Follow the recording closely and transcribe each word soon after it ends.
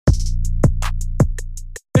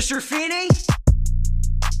Mr. Feeney?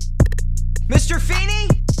 Mr. Feeney?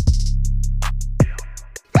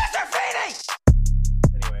 Mr. Feeney!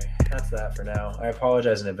 Anyway, that's that for now. I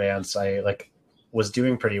apologize in advance. I was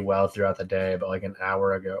doing pretty well throughout the day, but like an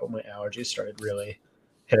hour ago, my allergies started really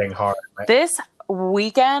hitting hard. This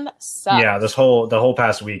weekend sucks. Yeah, the whole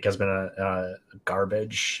past week has been a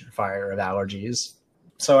garbage fire of allergies.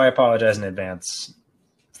 So I apologize in advance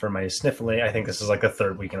for my sniffling. I think this is like the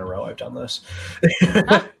third week in a row I've done this.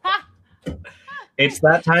 It's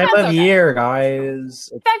that time That's of okay. year,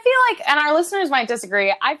 guys. I feel like, and our listeners might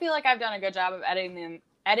disagree, I feel like I've done a good job of editing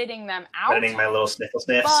them out. Editing my little sniffs.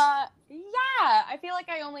 But yeah, I feel like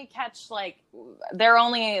I only catch there are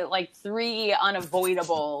only 3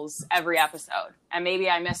 unavoidables every episode. And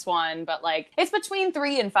maybe I miss one, but it's between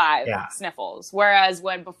 3 and 5 sniffles. Whereas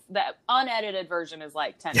when the unedited version is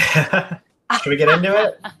 10. Should we get into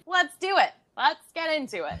it? Let's do it. Let's get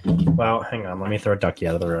into it. Well, hang on. Let me throw Ducky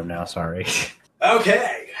out of the room now. Sorry.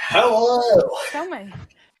 Okay. Hello. Show me.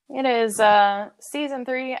 It is season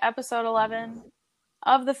 3, episode 11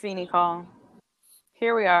 of the Feeney Call.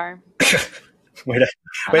 Here we are. Way to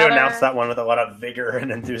announce that one with a lot of vigor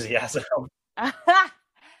and enthusiasm.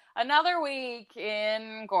 Another week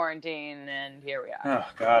in quarantine, and here we are. Oh,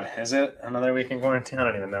 God. Is it another week in quarantine? I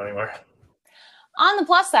don't even know anymore. On the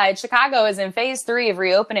plus side, Chicago is in phase 3 of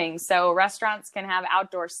reopening, so restaurants can have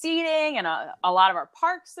outdoor seating, and a lot of our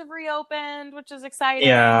parks have reopened, which is exciting.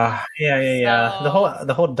 Yeah. So-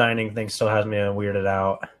 The whole dining thing still has me weirded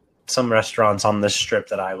out. Some restaurants on this strip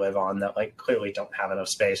that I live on that clearly don't have enough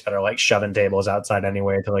space, but are shoving tables outside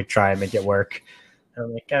anyway to try and make it work. And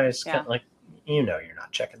I'm like, guys, you're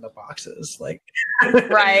not checking the boxes.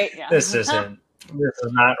 Right. Yeah. This is not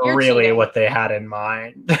You're really cheating. what they had in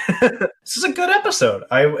mind. This is a good episode.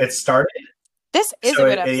 It started. This is a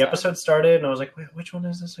good episode. The episode started, and I was like, wait, which one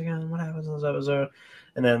is this again? What happens in this episode?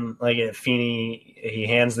 And then, Feeney, he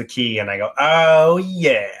hands the key, and I go, oh,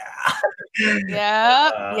 yeah.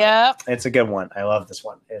 Yep. It's a good one. I love this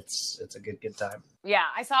one. It's a good time. Yeah,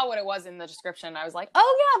 I saw what it was in the description. I was like,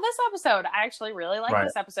 oh, yeah, this episode. I actually really like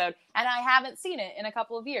this episode. And I haven't seen it in a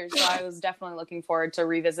couple of years, so I was definitely looking forward to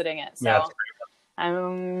revisiting it. So,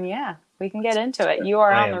 we can get into it. You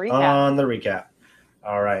are on the recap. On the recap.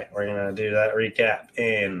 All right, we're going to do that recap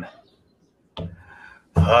in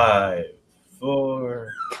 5, 4...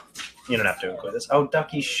 You don't have to include this. Oh,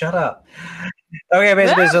 Ducky, shut up. Okay,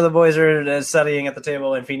 basically, so the boys are studying at the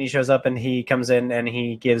table, and Feeney shows up, and he comes in, and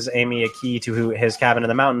he gives Amy a key to his cabin in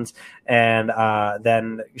the mountains, and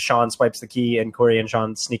then Sean swipes the key, and Corey and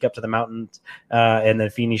Sean sneak up to the mountains, and then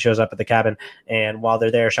Feeney shows up at the cabin, and while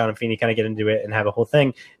they're there, Sean and Feeney kind of get into it and have a whole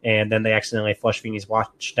thing, and then they accidentally flush Feeney's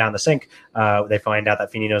watch down the sink. They find out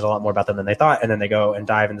that Feeney knows a lot more about them than they thought, and then they go and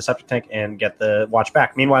dive in the septic tank and get the watch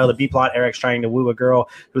back. Meanwhile, the B-plot, Eric's trying to woo a girl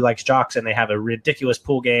who likes jocks, and they have a ridiculous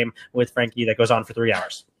pool game with Frankie that goes on for 3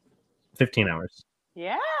 hours. 15 hours.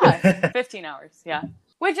 Yeah, 15 hours. Yeah,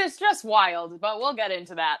 which is just wild. But we'll get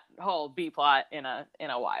into that whole B plot in a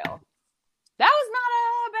while. That was not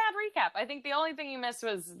a bad recap. I think the only thing you missed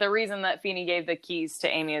was the reason that Feeney gave the keys to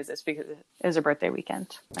Amy is because it was her birthday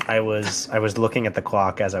weekend. I was looking at the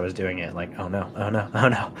clock as I was doing it, oh no. I'm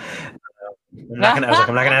not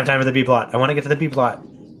gonna have time for the B plot. I want to get to the B plot,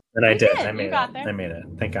 and I did. I made it.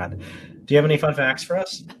 Thank God. Do you have any fun facts for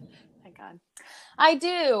us? I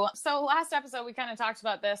do. So last episode, we kind of talked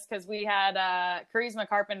about this because we had Charisma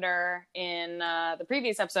Carpenter in the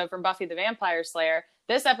previous episode from Buffy the Vampire Slayer.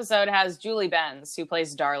 This episode has Julie Benz, who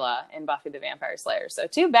plays Darla in Buffy the Vampire Slayer. So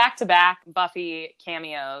 2 back-to-back Buffy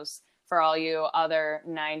cameos for all you other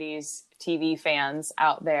 90s TV fans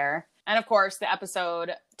out there. And of course, the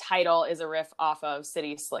episode title is a riff off of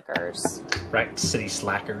City Slickers. Right, City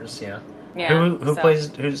Slackers, yeah. Yeah.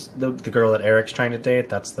 Who's the girl that Eric's trying to date?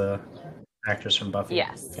 That's the actress from Buffy.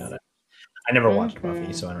 Yes. Got it. I never watched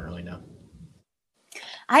Buffy, so I don't really know.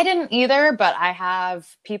 I didn't either, but I have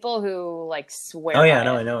people who swear. Oh yeah, by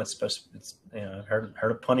no, it. I know it's supposed. I've heard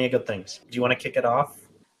of plenty of good things. Do you want to kick it off?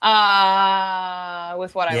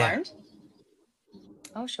 With what I learned.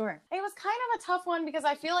 Oh sure. It was kind of a tough one because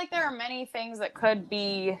I feel like there are many things that could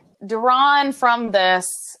be drawn from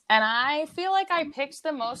this, and I feel like I picked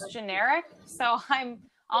the most generic. So I'm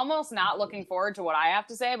almost not looking forward to what I have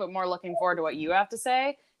to say, but more looking forward to what you have to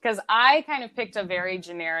say. Because I kind of picked a very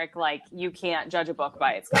generic, you can't judge a book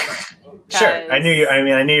by its cover. Sure. I knew you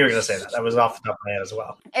were going to say that. That was off the top of my head as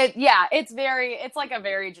well. It's a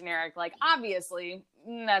very generic, obviously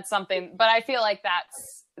that's something, but I feel like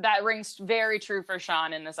that rings very true for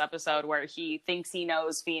Sean in this episode where he thinks he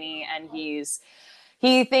knows Feeney and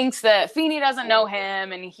he thinks that Feeney doesn't know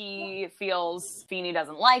him and he feels Feeney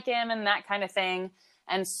doesn't like him and that kind of thing.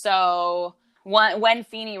 And so when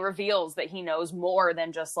Feeney reveals that he knows more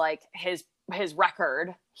than just like his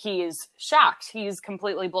record, he is shocked. He's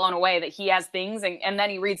completely blown away that he has things. And then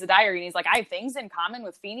he reads the diary and he's like, I have things in common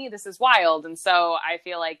with Feeney. This is wild. And so I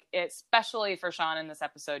feel like, especially for Sean in this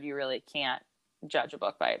episode, you really can't judge a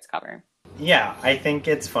book by its cover. Yeah, I think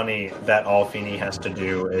it's funny that all Feeney has to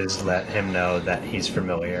do is let him know that he's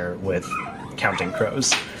familiar with counting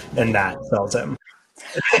crows, and that sells him.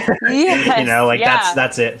 Yes, you know, like yeah.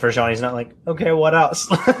 that's it for Sean. He's not like, okay, what else?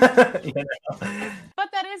 You know?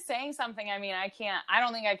 But that is saying something. I mean, I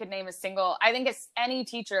don't think I could name a single, I think it's any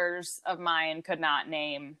teachers of mine could not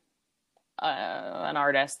name an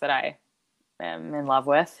artist that I am in love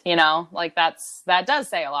with, you know, like that does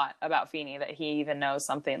say a lot about Feeney that he even knows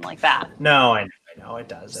something like that. No, I know it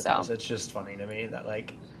does. It does. It's just funny to me that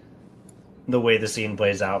like the way the scene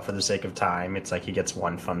plays out for the sake of time, it's like he gets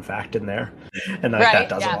one fun fact in there, and like that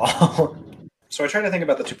does it all. So I try to think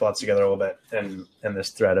about the two plots together a little bit, and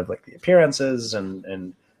this thread of like the appearances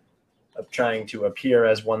and of trying to appear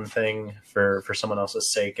as one thing for someone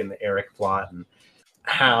else's sake in the Eric plot, and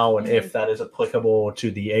how and if that is applicable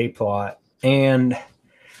to the A plot. And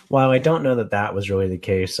while I don't know that was really the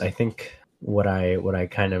case, I think what I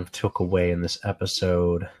kind of took away in this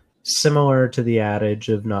episode, similar to the adage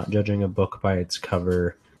of not judging a book by its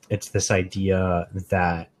cover, it's this idea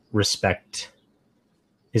that respect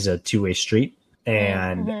is a two-way street,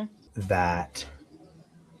 and that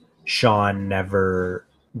Sean never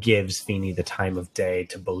gives Feeney the time of day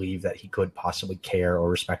to believe that he could possibly care or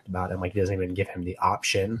respect about him. Like, he doesn't even give him the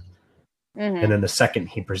option. And then the second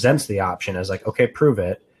he presents the option as like, okay, prove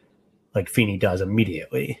it, like Feeney does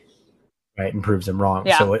immediately, right, and proves him wrong.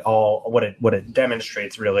 So what it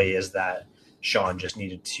demonstrates really is that Sean just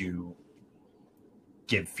needed to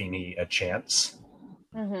give Feeney a chance.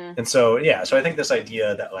 And so so I think this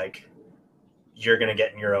idea that like you're going to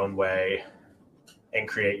get in your own way and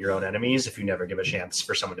create your own enemies if you never give a chance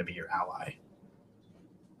for someone to be your ally.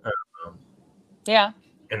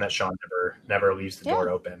 And that Sean never leaves the door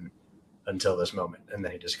open until this moment, and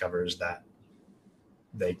then he discovers that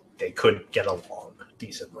they could get along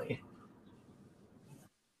decently.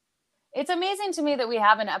 It's amazing to me that we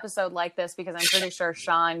have an episode like this, because I'm pretty sure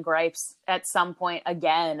Sean gripes at some point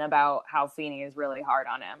again about how Feeney is really hard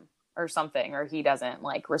on him or something, or he doesn't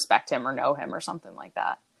like respect him or know him or something like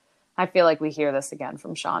that. I feel like we hear this again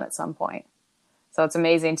from Sean at some point. So it's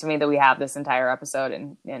amazing to me that we have this entire episode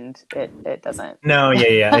and it doesn't. No,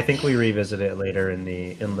 yeah. I think we revisit it later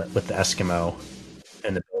with the Eskimo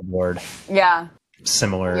and the billboard. Yeah.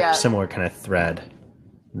 Similar kind of thread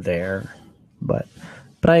there. But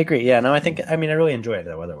I agree. Yeah, no, I really enjoy it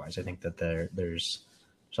though. Otherwise, I think that there's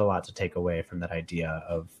a lot to take away from that idea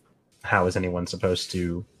of how is anyone supposed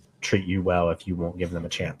to treat you well if you won't give them a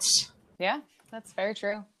chance. Yeah, that's very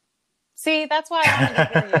true. See, that's why I wanted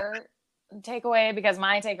to hear your takeaway, because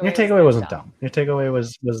my takeaway. Your takeaway wasn't dumb. Your takeaway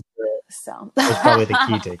was probably the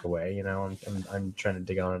key takeaway. You know, I'm trying to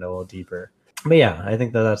dig on it a little deeper. But yeah, I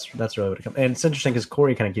think that's really what it comes. And it's interesting because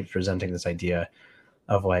Corey kind of keeps presenting this idea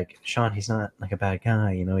of like, Sean, he's not like a bad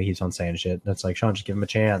guy. You know, he keeps on saying shit. That's like, Sean, just give him a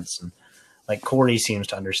chance. And like Corey seems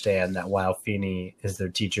to understand that while Feeney is their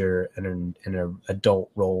teacher and in an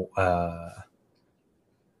adult role,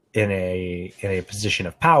 in a position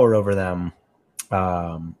of power over them,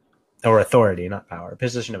 or authority, not power,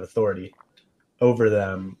 position of authority over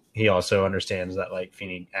them, he also understands that like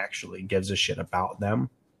Feeney actually gives a shit about them.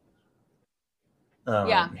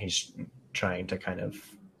 He's trying to kind of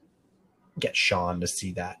get Sean to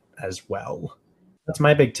see that as well. That's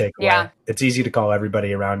my big takeaway. Yeah. It's easy to call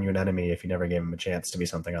everybody around you an enemy if you never gave them a chance to be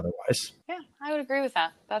something otherwise. Yeah, I would agree with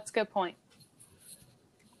that. That's a good point.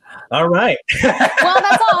 All right. Well,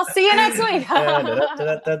 that's all. See you next week. That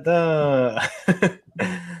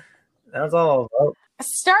was all. I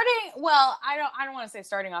don't want to say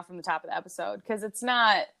starting off from the top of the episode, because it's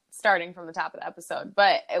not starting from the top of the episode.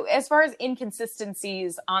 But as far as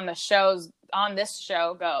inconsistencies on this show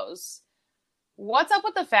goes, what's up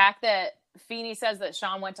with the fact that Feeney says that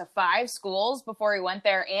Sean went to 5 schools before he went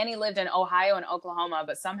there, and he lived in Ohio and Oklahoma,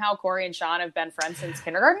 but somehow Corey and Sean have been friends since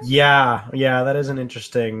kindergarten? Yeah, that is an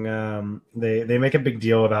interesting... They make a big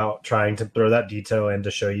deal about trying to throw that detail in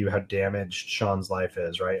to show you how damaged Sean's life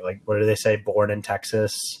is, right? Like, what do they say? Born in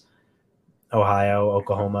Texas, Ohio,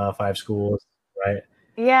 Oklahoma, 5 schools, right?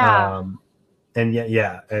 Yeah. And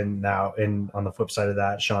and now on the flip side of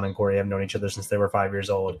that, Sean and Corey have known each other since they were 5 years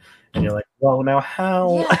old, and you're like, well, now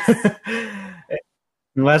how?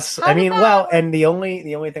 Yes. And the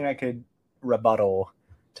only thing I could rebuttal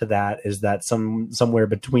to that is that somewhere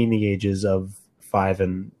between the ages of 5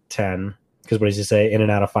 and 10, Because what does he say? In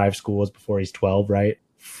and out of 5 schools before he's 12, right?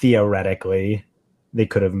 Theoretically, they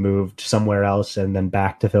could have moved somewhere else and then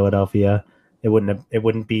back to Philadelphia. It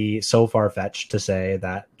wouldn't be so far-fetched to say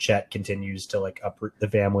that Chet continues to like uproot the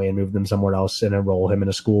family and move them somewhere else and enroll him in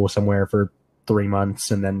a school somewhere for 3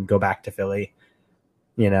 months and then go back to Philly,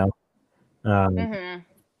 you know?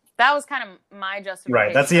 That was kind of my justification.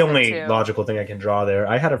 Right. That's the only logical thing I can draw there.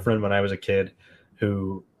 I had a friend when I was a kid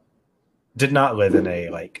who did not live in a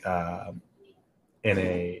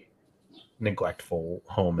neglectful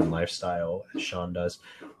home and lifestyle as Sean does,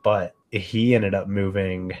 but he ended up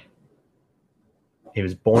moving. He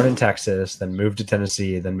was born in Texas, then moved to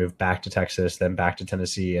Tennessee, then moved back to Texas, then back to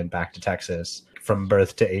Tennessee, and back to Texas. From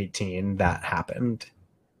birth to 18, that happened.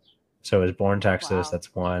 So he was born in Texas,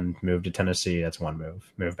 that's 1. Moved to Tennessee, that's 1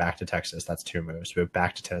 move. Moved back to Texas, that's 2 moves. Moved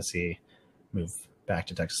back to Tennessee, moved back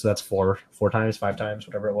to Texas. So that's 4 times, 5 times,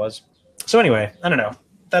 whatever it was. So anyway, I don't know.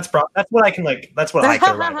 That's what I can like. That's what I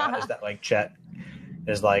can write about, is that like Chet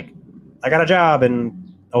is like, I got a job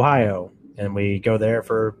in Ohio. And we go there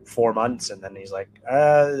for 4 months, and then he's like,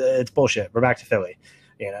 it's bullshit. We're back to Philly,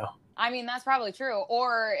 you know? I mean, that's probably true.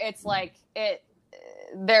 Or it's like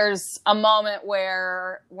there's a moment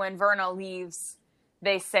where when Verna leaves,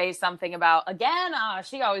 they say something about, again,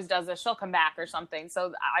 she always does this. She'll come back or something.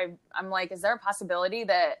 So I'm like, is there a possibility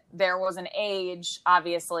that there was an age,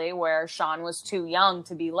 obviously, where Sean was too young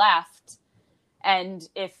to be left? And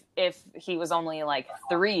if he was only like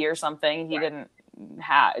 3 or something, he didn't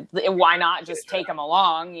why not just take him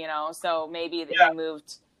along, you know? So maybe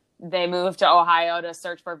they moved to Ohio to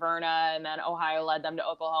search for Verna, and then Ohio led them to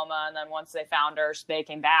Oklahoma, and then once they found her, they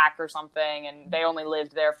came back or something, and they only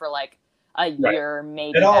lived there for like a year,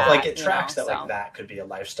 maybe. It all like it tracks that like that could be a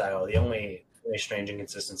lifestyle. The only really strange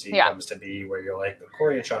inconsistency comes to be where you're like,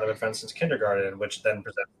 Corey and Sean have been friends since kindergarten, which then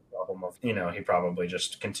presents the problem of, you know, he probably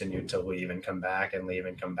just continued to leave and come back and leave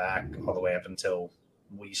and come back all the way up until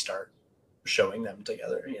we start showing them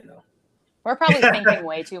together, you know. We're probably thinking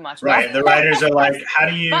way too much. Right. The writers are like, how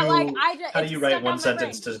do you write one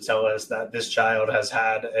sentence to tell us that this child has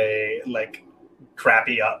had a like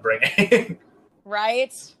crappy upbringing?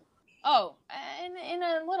 Right. Oh, and in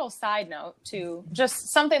a little side note too, just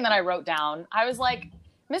something that I wrote down. I was like,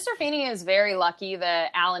 Mr. Feeney is very lucky that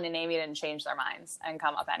Alan and Amy didn't change their minds and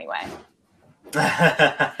come up anyway.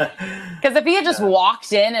 Because if he had just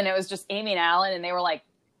walked in and it was just Amy and Alan and they were like,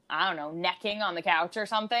 I don't know, necking on the couch or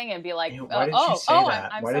something, and be like, why did you say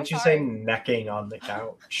that? Why did you say necking on the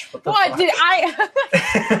couch? What did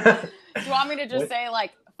I? Do you want me to just say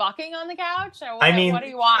like fucking on the couch? Or what, what do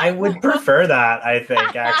you want? I would prefer that. I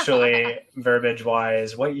think actually, verbiage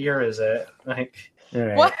wise. What year is it? Like,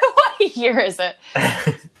 right. What year is it?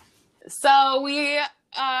 So we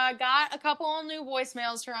got a couple new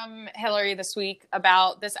voicemails from Hillary this week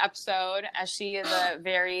about this episode, as she is a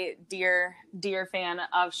very dear fan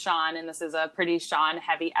of Sean, and this is a pretty Sean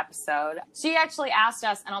heavy episode. She actually asked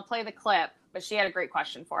us, and I'll play the clip, but she had a great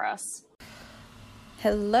question for us.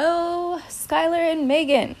 Hello, Skylar and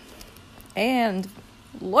Megan, and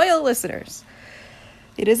loyal listeners.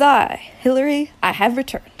 It is I, Hillary. I have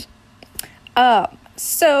returned.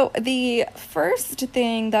 So the first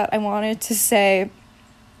thing that I wanted to say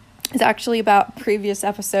is actually about previous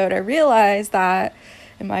episode. I realized that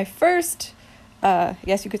in my first, I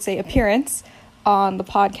guess you could say, appearance on the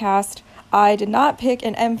podcast, I did not pick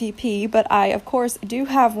an MVP, but I, of course, do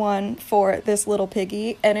have one for this little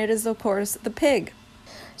piggy, and it is, of course, the pig.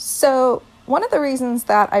 So one of the reasons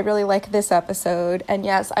that I really like this episode, and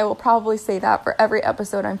yes, I will probably say that for every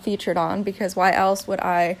episode I'm featured on, because why else would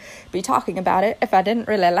I be talking about it if I didn't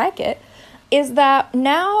really like it, is that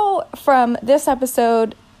now from this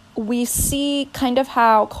episode, we see kind of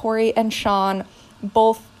how Corey and Sean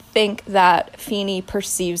both think that Feeney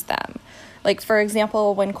perceives them. Like, for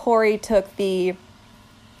example, when Corey took the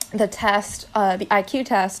test, the IQ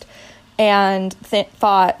test, and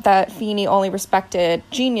thought that Feeney only respected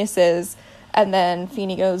geniuses, and then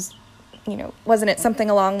Feeney goes, you know, wasn't it something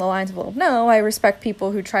along the lines of, well, no, I respect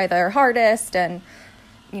people who try their hardest and,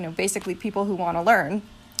 you know, basically people who want to learn.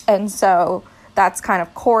 And so that's kind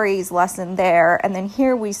of Corey's lesson there. And then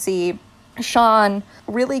here we see Sean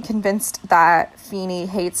really convinced that Feeney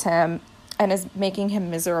hates him and is making him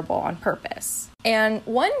miserable on purpose. And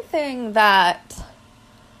one thing that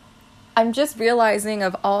I'm just realizing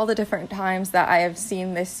of all the different times that I have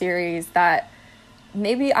seen this series that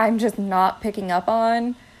maybe I'm just not picking up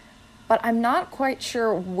on, but I'm not quite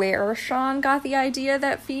sure where Sean got the idea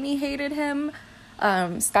that Feeney hated him.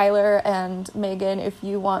 Skylar and Megan, if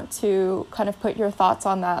you want to kind of put your thoughts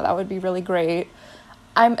on that, that would be really great.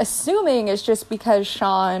 I'm assuming it's just because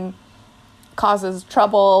Sean causes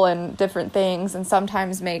trouble and different things and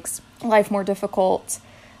sometimes makes life more difficult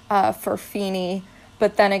for Feeny.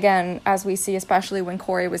 But then again, as we see, especially when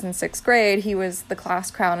Corey was in 6th grade, he was the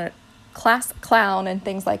class clown and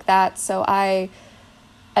things like that.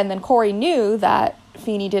 And then Corey knew that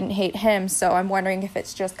Feeny didn't hate him, so I'm wondering if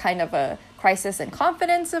it's just kind of a crisis in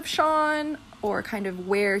confidence of Sean, or kind of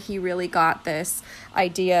where he really got this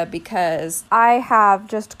idea, because I have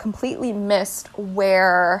just completely missed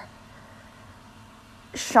where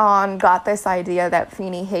Sean got this idea that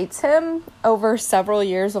Feeny hates him over several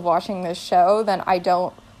years of watching this show. Then I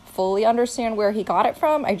don't fully understand where he got it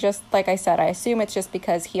from. I just, like I said, I assume it's just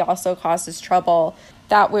because he also causes trouble.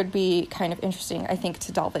 That would be kind of interesting, I think,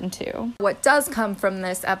 to delve into. What does come from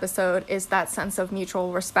this episode is that sense of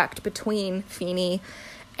mutual respect between Feeny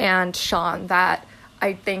and Sean that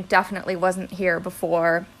I think definitely wasn't here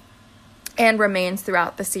before and remains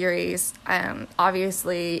throughout the series.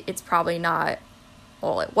 Obviously, it's probably not,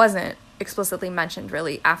 well, it wasn't explicitly mentioned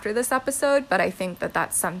really after this episode, but I think that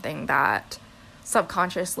that's something that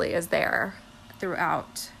subconsciously is there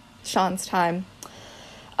throughout Sean's time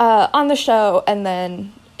on the show and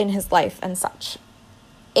then in his life and such.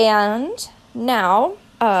 And now,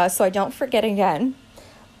 so I don't forget again,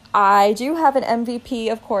 I do have an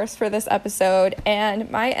MVP, of course, for this episode,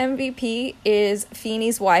 and my MVP is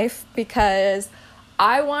Feeny's wife, because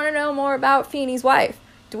I want to know more about Feeny's wife.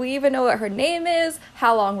 Do we even know what her name is?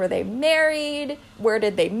 How long were they married? Where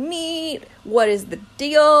did they meet? What is the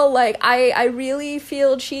deal? Like, I really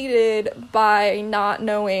feel cheated by not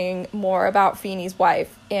knowing more about Feeny's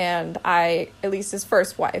wife, and at least his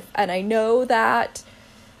first wife. And I know that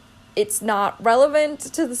it's not relevant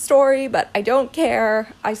to the story, but I don't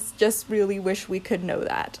care. I just really wish we could know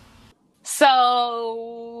that. So,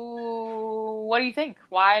 what do you think?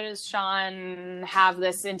 Why does Sean have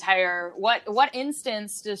this entire... What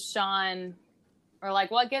instance does Sean... Or, like,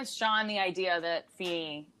 what gives Sean the idea that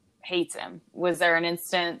Feeny hates him? Was there an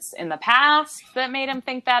instance in the past that made him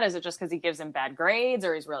think that? Is it just because he gives him bad grades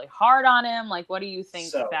or he's really hard on him? Like, what do you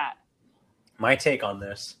think of that? My take on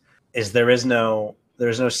this is there's no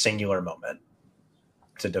singular moment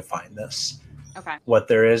to define this. Okay. What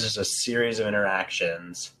there is a series of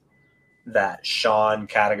interactions that Sean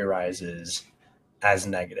categorizes as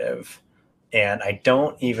negative. And I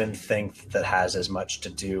don't even think that has as much to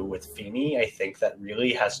do with Feeny. I think that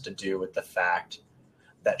really has to do with the fact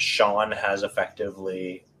that Sean has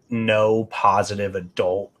effectively no positive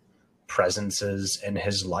adult presences in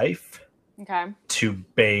his life to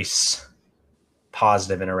base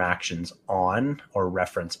positive interactions on or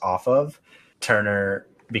reference off of. Turner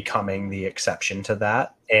becoming the exception to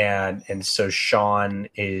that. And so Sean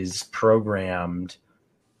is programmed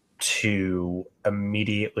to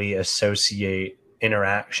immediately associate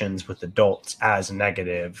interactions with adults as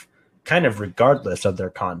negative, kind of regardless of their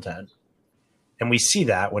content. And we see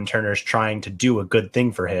that when Turner's trying to do a good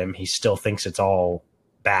thing for him, he still thinks it's all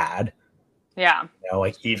bad. Yeah. You know,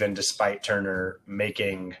 like even despite Turner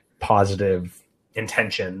making positive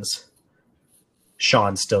intentions,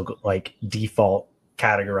 Sean still like default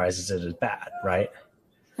categorizes it as bad, right?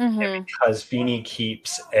 Mm-hmm. And because Feeny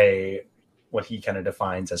keeps what he kind of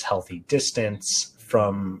defines as healthy distance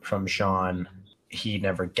from Sean, he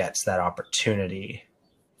never gets that opportunity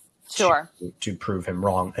to prove him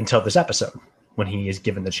wrong until this episode, when he is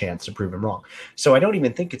given the chance to prove him wrong. So I don't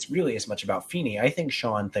even think it's really as much about Feeny. I think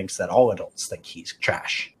Sean thinks that all adults think he's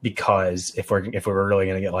trash, because if we're really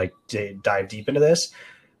going to get like dive deep into this,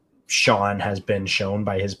 Sean has been shown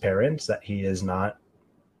by his parents that he is not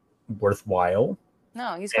worthwhile.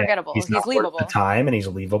 No, he's forgettable. He's not leavable. Worth the time, and he's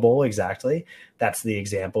leavable. Exactly. That's the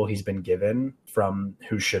example he's been given from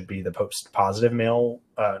who should be the most positive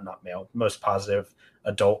most positive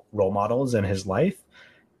adult role models in his life.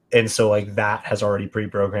 And so like that has already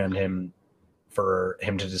pre-programmed him for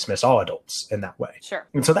him to dismiss all adults in that way. Sure.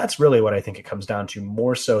 And so that's really what I think it comes down to,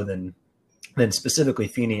 more so than specifically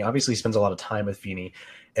Feeny. Obviously he spends a lot of time with Feeny,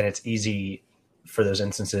 and it's easy for those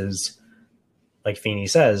instances, like Feeny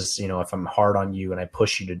says, you know, if I'm hard on you and I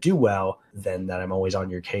push you to do well, then that I'm always on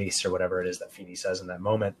your case, or whatever it is that Feeny says in that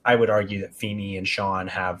moment. I would argue that Feeny and Sean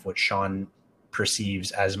have what Sean perceives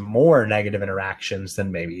as more negative interactions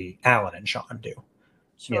than maybe Alan and Sean do.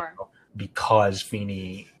 Sure. You know, because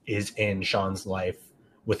Feeny is in Sean's life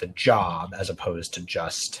with a job as opposed to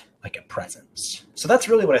just like a presence. So that's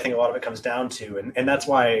really what I think a lot of it comes down to. And that's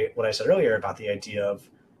why what I said earlier about the idea of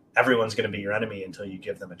everyone's going to be your enemy until you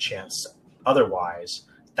give them a chance. Otherwise,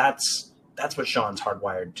 that's what Sean's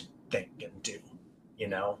hardwired to think and do, you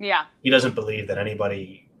know? Yeah. He doesn't believe that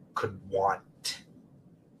anybody could want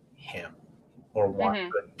him or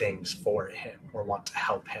want good things for him or want to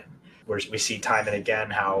help him. we see time and again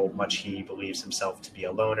how much he believes himself to be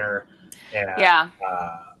a loner, and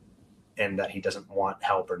and that he doesn't want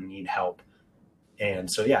help or need help.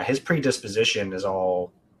 And so, yeah, his predisposition is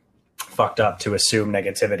all fucked up to assume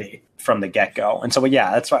negativity from the get-go. And so,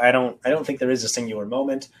 yeah, that's why I don't think there is a singular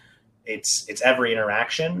moment. It's every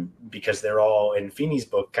interaction, because they're all, in Feeney's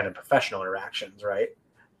book, kind of professional interactions, right?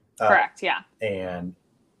 Correct. Yeah. And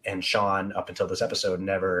Sean, up until this episode,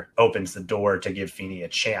 never opens the door to give Feeney a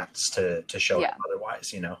chance to show him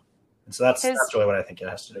otherwise, you know? And so that's really what I think it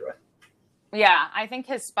has to do with. Yeah, I think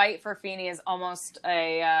his spite for Feeney is almost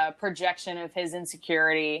a projection of his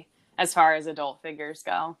insecurity as far as adult figures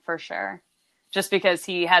go, for sure. Just because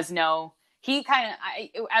he has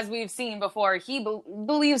as we've seen before, he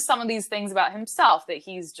believes some of these things about himself, that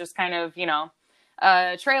he's just kind of, you know,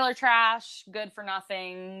 trailer trash, good for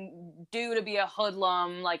nothing, due to be a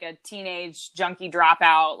hoodlum, like a teenage junkie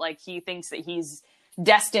dropout. Like, he thinks that he's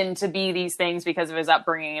destined to be these things because of his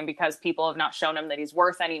upbringing and because people have not shown him that he's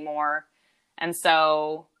worth anymore. And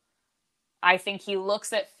so I think he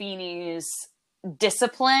looks at Feeney's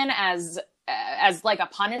discipline as like a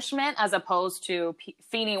punishment, as opposed to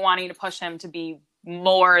Feeney wanting to push him to be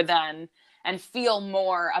more than and feel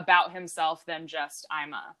more about himself than just,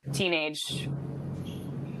 I'm a teenage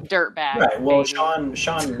dirtbag. Right. Well, baby.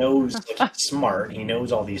 Sean knows, like, he's smart. He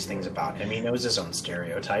knows all these things about him. He knows his own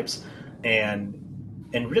stereotypes, and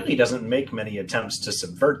really doesn't make many attempts to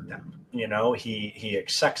subvert them. You know, he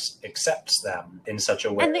accepts them in such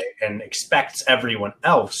a way and expects everyone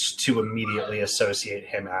else to immediately associate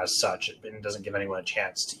him as such, and doesn't give anyone a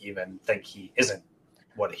chance to even think he isn't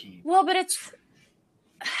what he. Well, but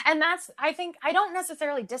I think I don't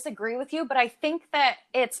necessarily disagree with you, but I think that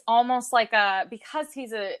it's almost like because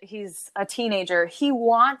he's a teenager, he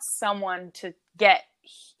wants someone to get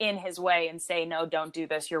in his way and say, no, don't do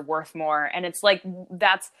this, you're worth more. And it's like,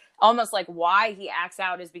 that's almost like why he acts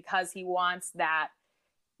out, is because he wants that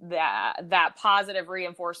positive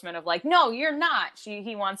reinforcement of like, no, you're not.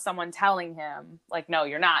 He wants someone telling him like, no,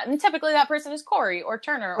 you're not. And typically that person is Corey or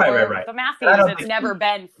Turner or the Matthews. It's never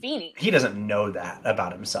been Feeney. He doesn't know that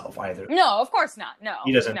about himself either. No, of course not. No,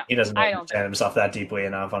 he doesn't understand himself that deeply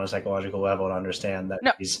enough on a psychological level to understand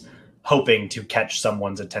that he's hoping to catch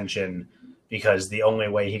someone's attention, because the only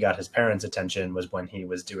way he got his parents' attention was when he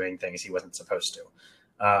was doing things he wasn't supposed to.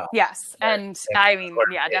 Yes. And I mean,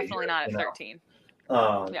 yeah, definitely not at 13.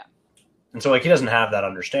 And so, like, he doesn't have that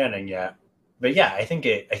understanding yet. But yeah, I think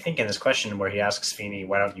in this question where he asks Feeney,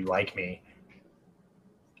 why don't you like me?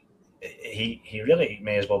 He really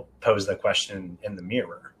may as well pose the question in the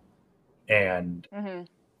mirror and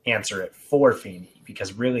answer it for Feeney,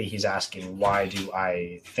 because really he's asking, why do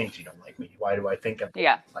I think you don't like me? Why do I think that you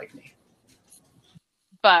don't like me?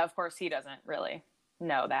 But of course he doesn't really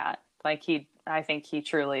know that. Like, I think he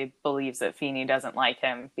truly believes that Feeney doesn't like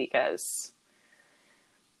him because,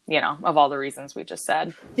 you know, of all the reasons we just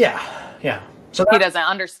said. Yeah. So he doesn't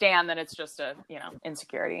understand that it's just a, you know,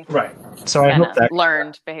 insecurity. Right. So I hope that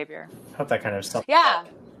learned behavior. Hope that kind of stuff. Yeah.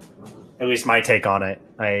 At least my take on it.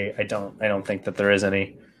 I don't think that there is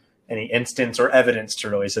any instance or evidence to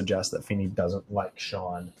really suggest that Feeney doesn't like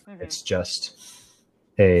Sean. Mm-hmm. It's just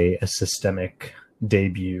a systemic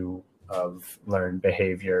debut of learned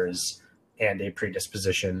behaviors and a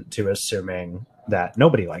predisposition to assuming that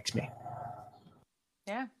nobody likes me.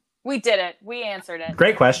 Yeah. We did it. We answered it.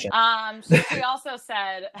 Great question. She also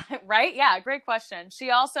said, right? Yeah, great question.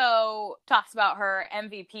 She also talks about her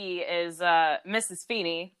MVP is Mrs.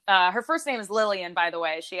 Feeney. Her first name is Lillian, by the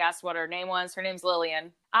way. She asked what her name was. Her name's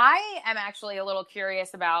Lillian. I am actually a little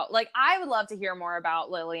curious about, like, I would love to hear more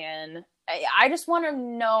about Lillian. I just want to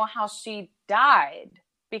know how she died,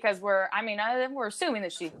 because we're assuming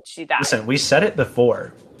that she died. Listen, we said it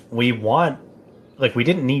before. We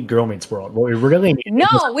didn't need Girl Meets World. What we really need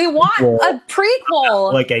we want a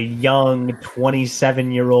prequel. Like a young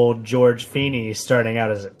 27-year-old George Feeney starting out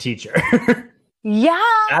as a teacher. Yeah.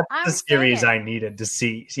 That's the series I needed to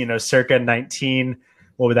see. You know, circa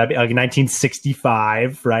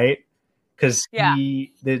 1965, right? Because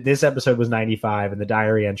this episode was 95 and the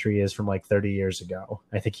diary entry is from like 30 years ago.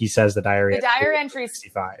 I think he says the diary entry is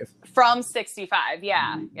 65. From 65,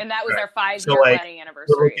 yeah. And that was our 5-year wedding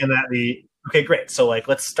anniversary. We're looking at okay, great. So, like,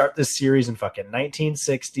 let's start this series in fucking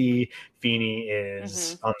 1960. Feeney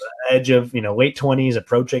is on the edge of, you know, late 20s,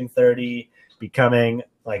 approaching 30, becoming,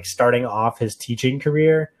 like, starting off his teaching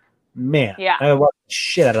career. Man, I love the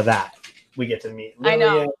shit out of that. We get to meet Lillian. I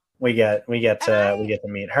know. We get to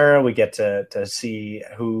meet her. We get to see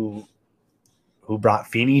who brought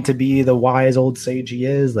Feeney to be the wise old sage he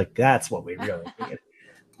is. Like, that's what we really need.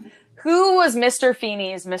 Who was Mr.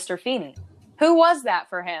 Feeney's Mr. Feeney? Who was that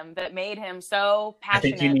for him that made him so I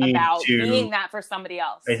think you passionate need about to- being that for somebody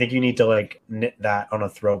else? I think you need to like knit that on a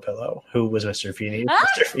throw pillow. Who was Mr. Feeney? Ah!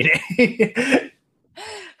 Mr. Feeney.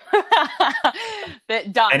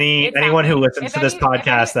 Done. It's Anyone who happening. listens If to this any- if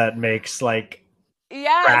podcast that makes like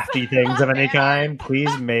Yes. crafty things of any Yeah. kind,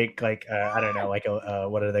 please make like I don't know, like a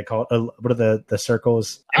what are they called? What are the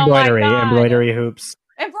circles? Oh my Embroidery, God. embroidery hoops.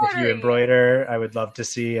 If Embroidery. you embroider, I would love to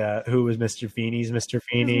see who was Mr. Feeney's Mr.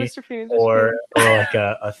 Feeney, Mr. Feeney. or like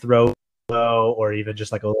a throw pillow, or even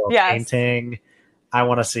just like a little Yes. painting. I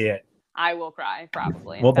want to see it. I will cry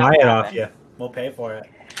probably. We'll That buy will it off happen. you. We'll pay for it.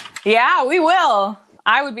 Yeah, we will.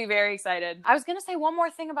 I would be very excited. I was going to say one more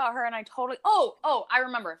thing about her, and I totally. Oh, I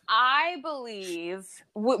remember. I believe,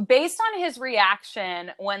 based on his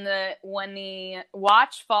reaction when the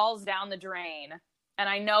watch falls down the drain, and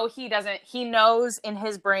I know he doesn't. He knows in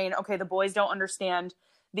his brain, okay, the boys don't understand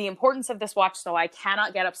the importance of this watch, so I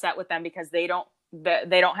cannot get upset with them because they don't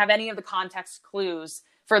have any of the context clues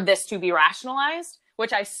for this to be rationalized,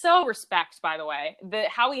 which I so respect, by the way.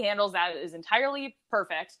 How he handles that is entirely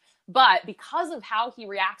perfect. But because of how he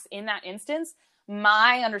reacts in that instance,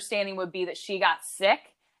 my understanding would be that she got sick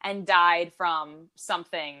and died from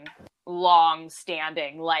something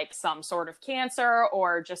long-standing, like some sort of cancer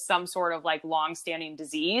or just some sort of like long-standing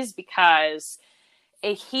disease, because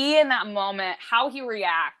he, in that moment, how he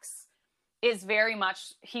reacts is very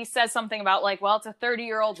much, he says something about like, well, it's a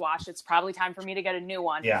 30-year-old watch. It's probably time for me to get a new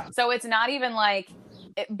one. Yeah. So it's not even like,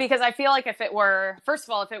 because I feel like if it were, first of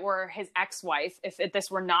all, if it were his ex-wife, if this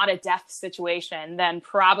were not a death situation, then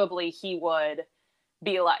probably he would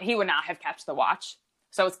not have kept the watch.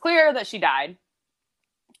 So it's clear that she died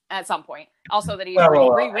at some point. Also that he's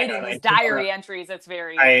rereading his diary entries. It's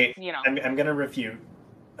very, I'm going to refute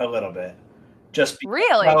a little bit. Just because,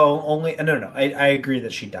 Really? No. I agree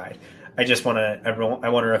that she died. I just want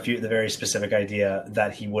to refute the very specific idea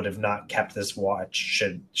that he would have not kept this watch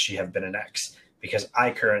should she have been an ex. Because I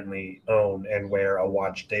currently own and wear a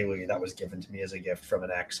watch daily that was given to me as a gift from an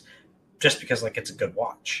ex, just because like it's a good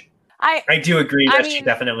watch. I do agree that she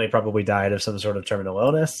definitely probably died of some sort of terminal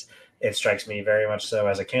illness. It strikes me very much so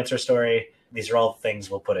as a cancer story. These are all things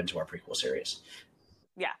we'll put into our prequel series.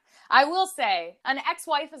 Yeah. I will say an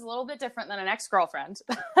ex-wife is a little bit different than an ex-girlfriend.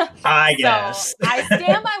 I guess. So I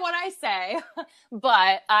stand by what I say,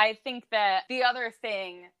 but I think that the other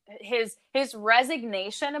thing, his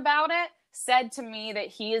resignation about it, said to me that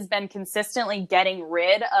he has been consistently getting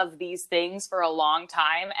rid of these things for a long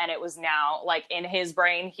time, and it was now like in his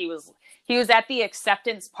brain he was at the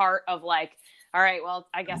acceptance part of like, all right, well,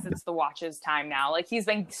 I guess it's the watch's time now. Like he's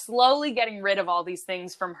been slowly getting rid of all these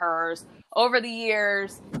things from hers over the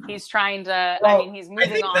years. He's trying to he's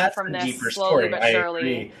moving on from this slowly but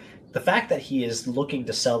surely. The fact that he is looking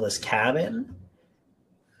to sell this cabin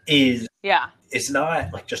is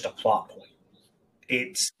not like just a plot point.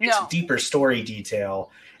 It's a deeper story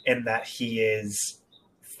detail in that he is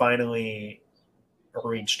finally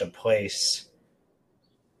reached a place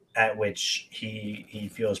at which he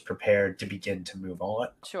feels prepared to begin to move on.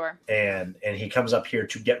 Sure. And he comes up here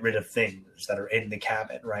to get rid of things that are in the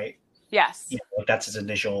cabin, right? Yes. Like that's his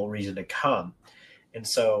initial reason to come. And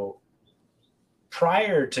so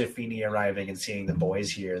prior to Feeney arriving and seeing the boys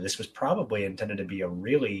here, this was probably intended to be a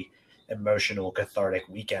really emotional, cathartic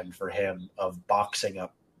weekend for him of boxing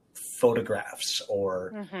up photographs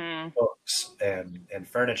or books and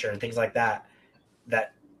furniture and things like that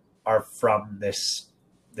are from this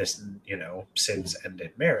since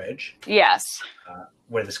ended marriage. Yes.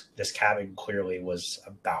 Where this cabin clearly was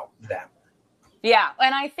about them. Yeah,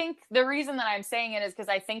 and I think the reason that I'm saying it is because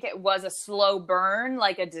I think it was a slow burn,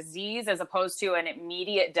 like a disease, as opposed to an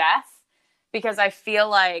immediate death, because I feel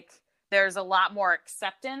like there's a lot more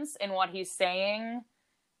acceptance in what he's saying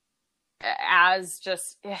as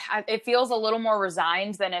just, it feels a little more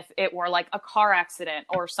resigned than if it were like a car accident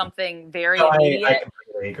or something very immediate. I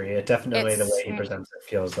completely agree. It definitely, the way he presents it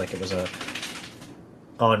feels like it was a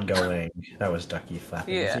ongoing, that was Ducky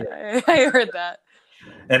flapping his ear. I heard that.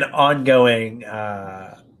 An ongoing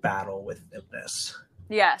battle with illness.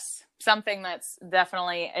 Yes, something that's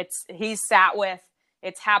definitely, he's sat with,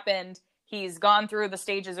 it's happened, he's gone through the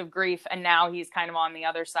stages of grief, and now he's kind of on the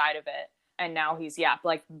other side of it. And now he's,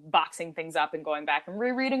 like boxing things up and going back and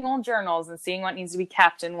rereading old journals and seeing what needs to be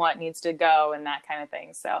kept and what needs to go and that kind of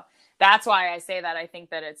thing. So that's why I say that. I think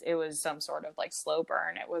that it was some sort of like slow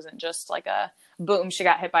burn. It wasn't just like a boom, she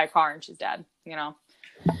got hit by a car and she's dead,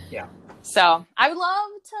 Yeah. So I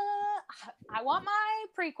want my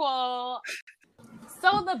prequel.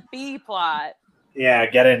 So the B plot. Yeah,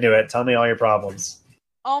 get into it. Tell me all your problems.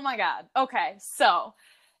 Oh my God. Okay. So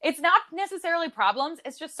it's not necessarily problems.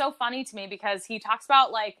 It's just so funny to me because he talks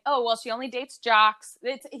about like, oh, well, she only dates jocks.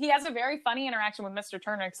 He has a very funny interaction with Mr.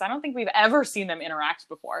 Turner because I don't think we've ever seen them interact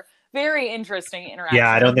before. Very interesting interaction.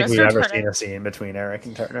 Yeah, I don't think with we've Mr. ever Turner. seen a scene between Eric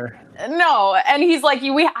and Turner. No, and he's like,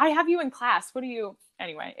 I have you in class. What do you?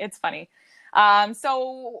 Anyway, it's funny.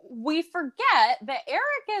 So we forget that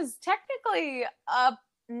Eric is technically a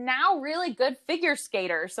now really good figure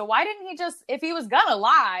skater. So why didn't he just, if he was gonna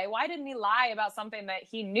lie, why didn't he lie about something that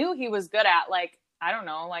he knew he was good at? Like, I don't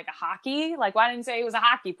know, like hockey? Like, why didn't he say he was a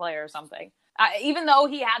hockey player or something? Even though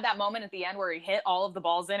he had that moment at the end where he hit all of the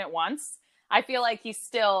balls in at once, I feel like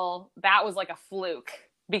that was like a fluke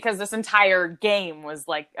because this entire game was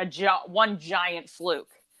like one giant fluke.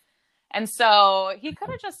 And so he could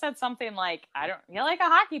have just said something like, you're like a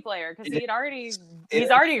hockey player because he's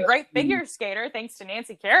already a great figure skater thanks to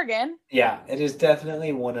Nancy Kerrigan. Yeah, it is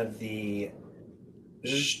definitely one of the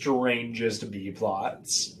strangest B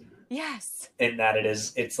plots. Yes. In that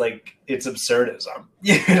it's absurdism,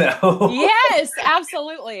 you know? Yes,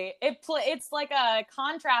 absolutely. It's like a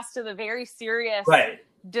contrast to the very serious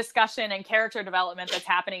discussion and character development that's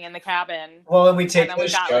happening in the cabin. Well, and we take and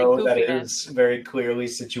this show that is very clearly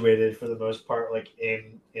situated for the most part, like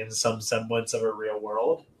in some semblance of a real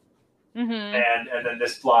world, and then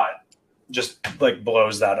this plot just like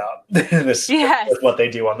blows that up. This is what they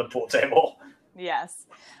do on the pool table. Yes.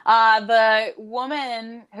 The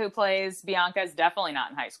woman who plays Bianca is definitely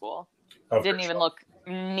not in high school. Didn't even look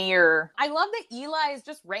near. I love that Eli is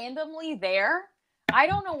just randomly there. I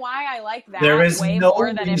don't know why I like that way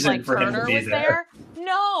more than if like Turner was there.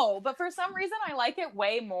 No, but for some reason I like it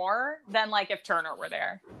way more than like if Turner were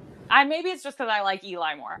there. Maybe it's just because I like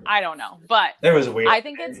Eli more. I don't know, but it was weird. I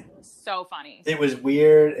think it's so funny. It was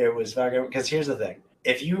weird. It was fucking. Because here's the thing: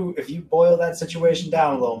 if you boil that situation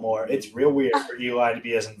down a little more, it's real weird for Eli to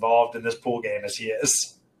be as involved in this pool game as he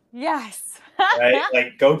is. Yes. Right?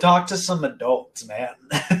 Like, go talk to some adults, man.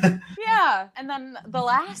 Yeah. And then the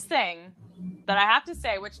last thing that I have to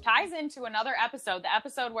say, which ties into another episode, the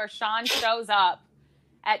episode where Sean shows up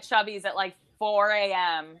at Chubby's at like 4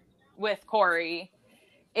 a.m. with Corey,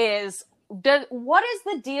 is what is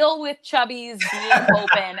the deal with Chubby's being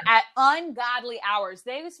open at ungodly hours?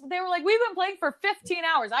 They were like, we've been playing for 15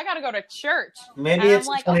 hours. I got to go to church. Maybe it's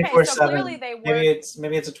like, 24/7. Okay, so clearly they were. Maybe it's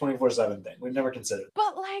a 24/7 thing. We've never considered.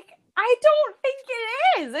 But like, I don't think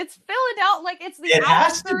it is. It's Philadelphia. Like, it's the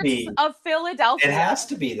outskirts of Philadelphia. It has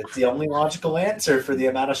to be. That's the only logical answer for the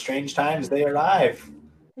amount of strange times they arrive.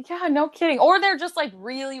 Yeah, no kidding. Or they're just like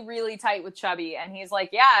really, really tight with Chubby. And he's like,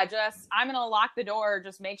 yeah, I'm going to lock the door.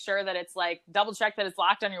 Just make sure that it's like double check that it's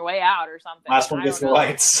locked on your way out or something. Last one gets the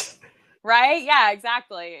lights. Right? Yeah,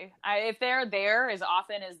 exactly. If they're there as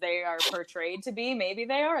often as they are portrayed to be, maybe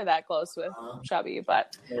they are that close with Chubby.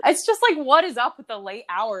 But it's just like, what is up with the late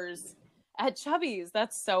hours at Chubby's?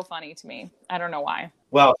 That's so funny to me. I don't know why.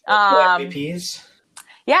 Well, MVPs?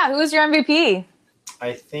 Yeah, who's your MVP?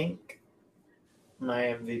 I think my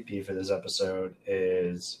MVP for this episode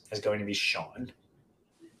is going to be Sean.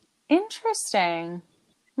 Interesting.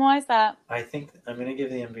 Why is that? I think I'm going to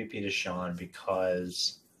give the MVP to Sean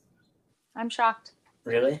because... I'm shocked.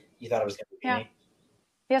 Really? You thought it was going to be me?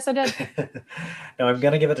 Yes, I did. No, I'm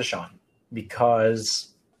going to give it to Sean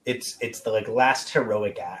because it's the like last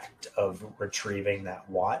heroic act of retrieving that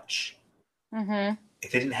watch. Mm-hmm. They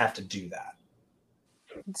didn't have to do that.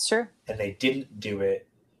 It's true. And they didn't do it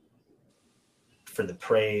for the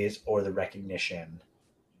praise or the recognition.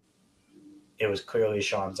 It was clearly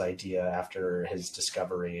Sean's idea after his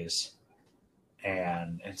discoveries.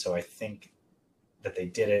 And so I think that they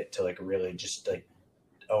did it to like really just like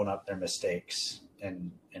own up their mistakes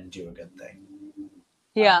and do a good thing.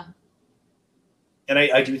 Yeah. And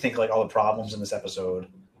I do think like all the problems in this episode,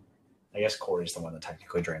 I guess Corey's the one that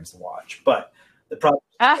technically drains the watch, but the problems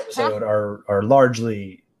in this episode are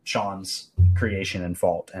largely Sean's creation and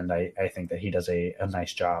fault. And I think that he does a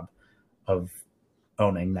nice job of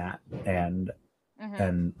owning that and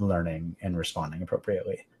learning and responding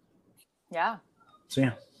appropriately. Yeah. So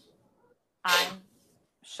yeah. I'm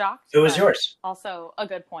shocked. It was yours. Also a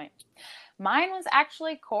good point. Mine was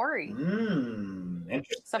actually Corey.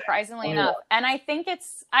 Interesting. Surprisingly enough. And I think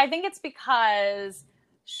it's because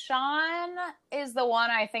Sean is the one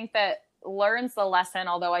I think that learns the lesson,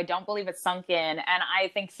 although I don't believe it's sunk in. And I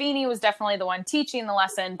think Feeney was definitely the one teaching the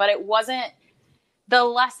lesson, but the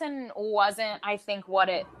lesson wasn't, I think, what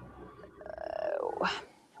it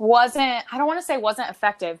wasn't, I don't want to say wasn't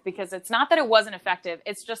effective, because it's not that it wasn't effective.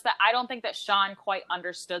 It's just that I don't think that Sean quite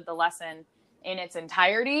understood the lesson in its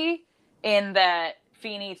entirety, in that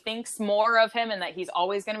Feeny thinks more of him and that he's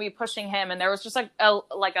always going to be pushing him. And there was just like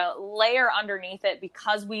a layer underneath it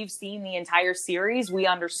because we've seen the entire series. We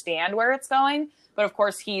understand where it's going. But of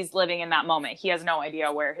course, he's living in that moment. He has no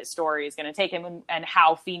idea where his story is going to take him and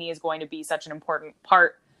how Feeny is going to be such an important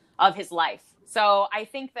part of his life. So I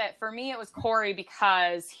think that for me, it was Corey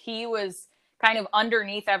because he was kind of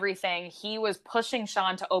underneath everything. He was pushing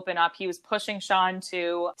Sean to open up. He was pushing Sean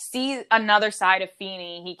to see another side of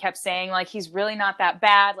Feeny. He kept saying, like, he's really not that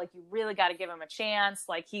bad. Like, you really got to give him a chance.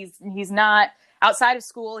 Like, he's not outside of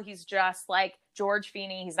school. He's just like George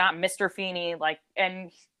Feeny. He's not Mr. Feeny. Like,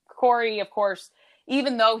 and Corey, of course,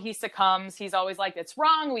 even though he succumbs, he's always like, it's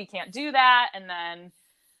wrong. We can't do that. And then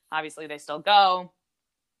obviously they still go.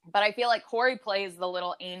 But I feel like Corey plays the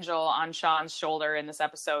little angel on Sean's shoulder in this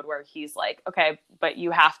episode where he's like, okay, but you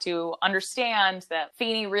have to understand that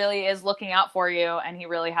Feeny really is looking out for you and he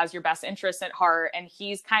really has your best interests at heart. And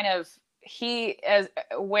he's he is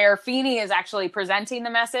where Feeny is actually presenting the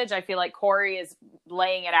message. I feel like Corey is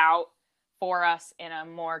laying it out for us in a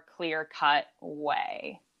more clear-cut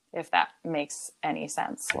way, if that makes any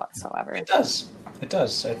sense whatsoever. It does. It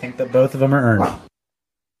does. I think that both of them are earned.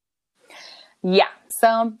 Yeah.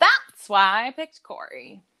 So that's why I picked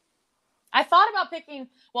Corey. I thought about picking,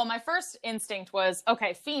 well, my first instinct was,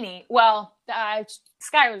 okay, Feeny. Well,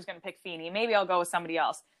 Skylar was going to pick Feeny. Maybe I'll go with somebody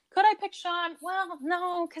else. Could I pick Sean? Well,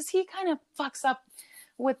 no, because he kind of fucks up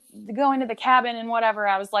with going to the cabin and whatever.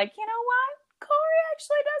 I was like, you know what? Corey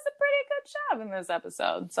actually does a pretty good job in this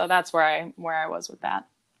episode. So that's where I was with that.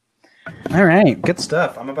 All right. Good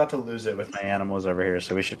stuff. I'm about to lose it with my animals over here,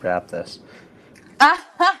 so we should wrap this.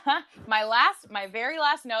 My very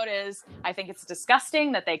last note is I think it's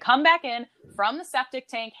disgusting that they come back in from the septic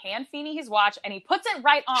tank, hand Feeny his watch, and he puts it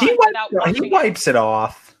right on without washing He wipes it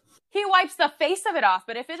off. He wipes the face of it off,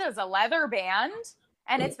 but if it is a leather band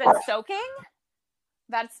and it's been soaking,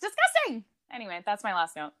 that's disgusting. Anyway, that's my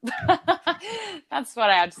last note. That's what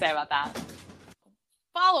I have to say about that.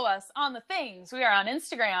 Follow us on the things. We are on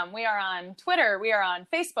Instagram. We are on Twitter. We are on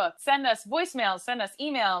Facebook. Send us voicemails. Send us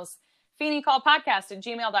emails.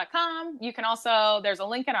 FeenyCallPodcast@gmail.com. You can also, there's a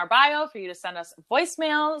link in our bio for you to send us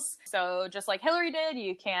voicemails. So just like Hillary did,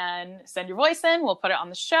 you can send your voice in. We'll put it on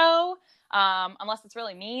the show. Unless it's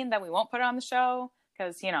really mean, then we won't put it on the show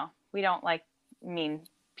because, we don't like mean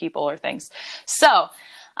people or things. So,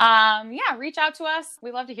 reach out to us.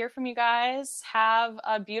 We love to hear from you guys. Have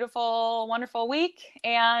a beautiful, wonderful week.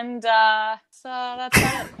 And so that's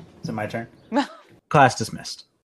about it. Is it my turn? Class dismissed.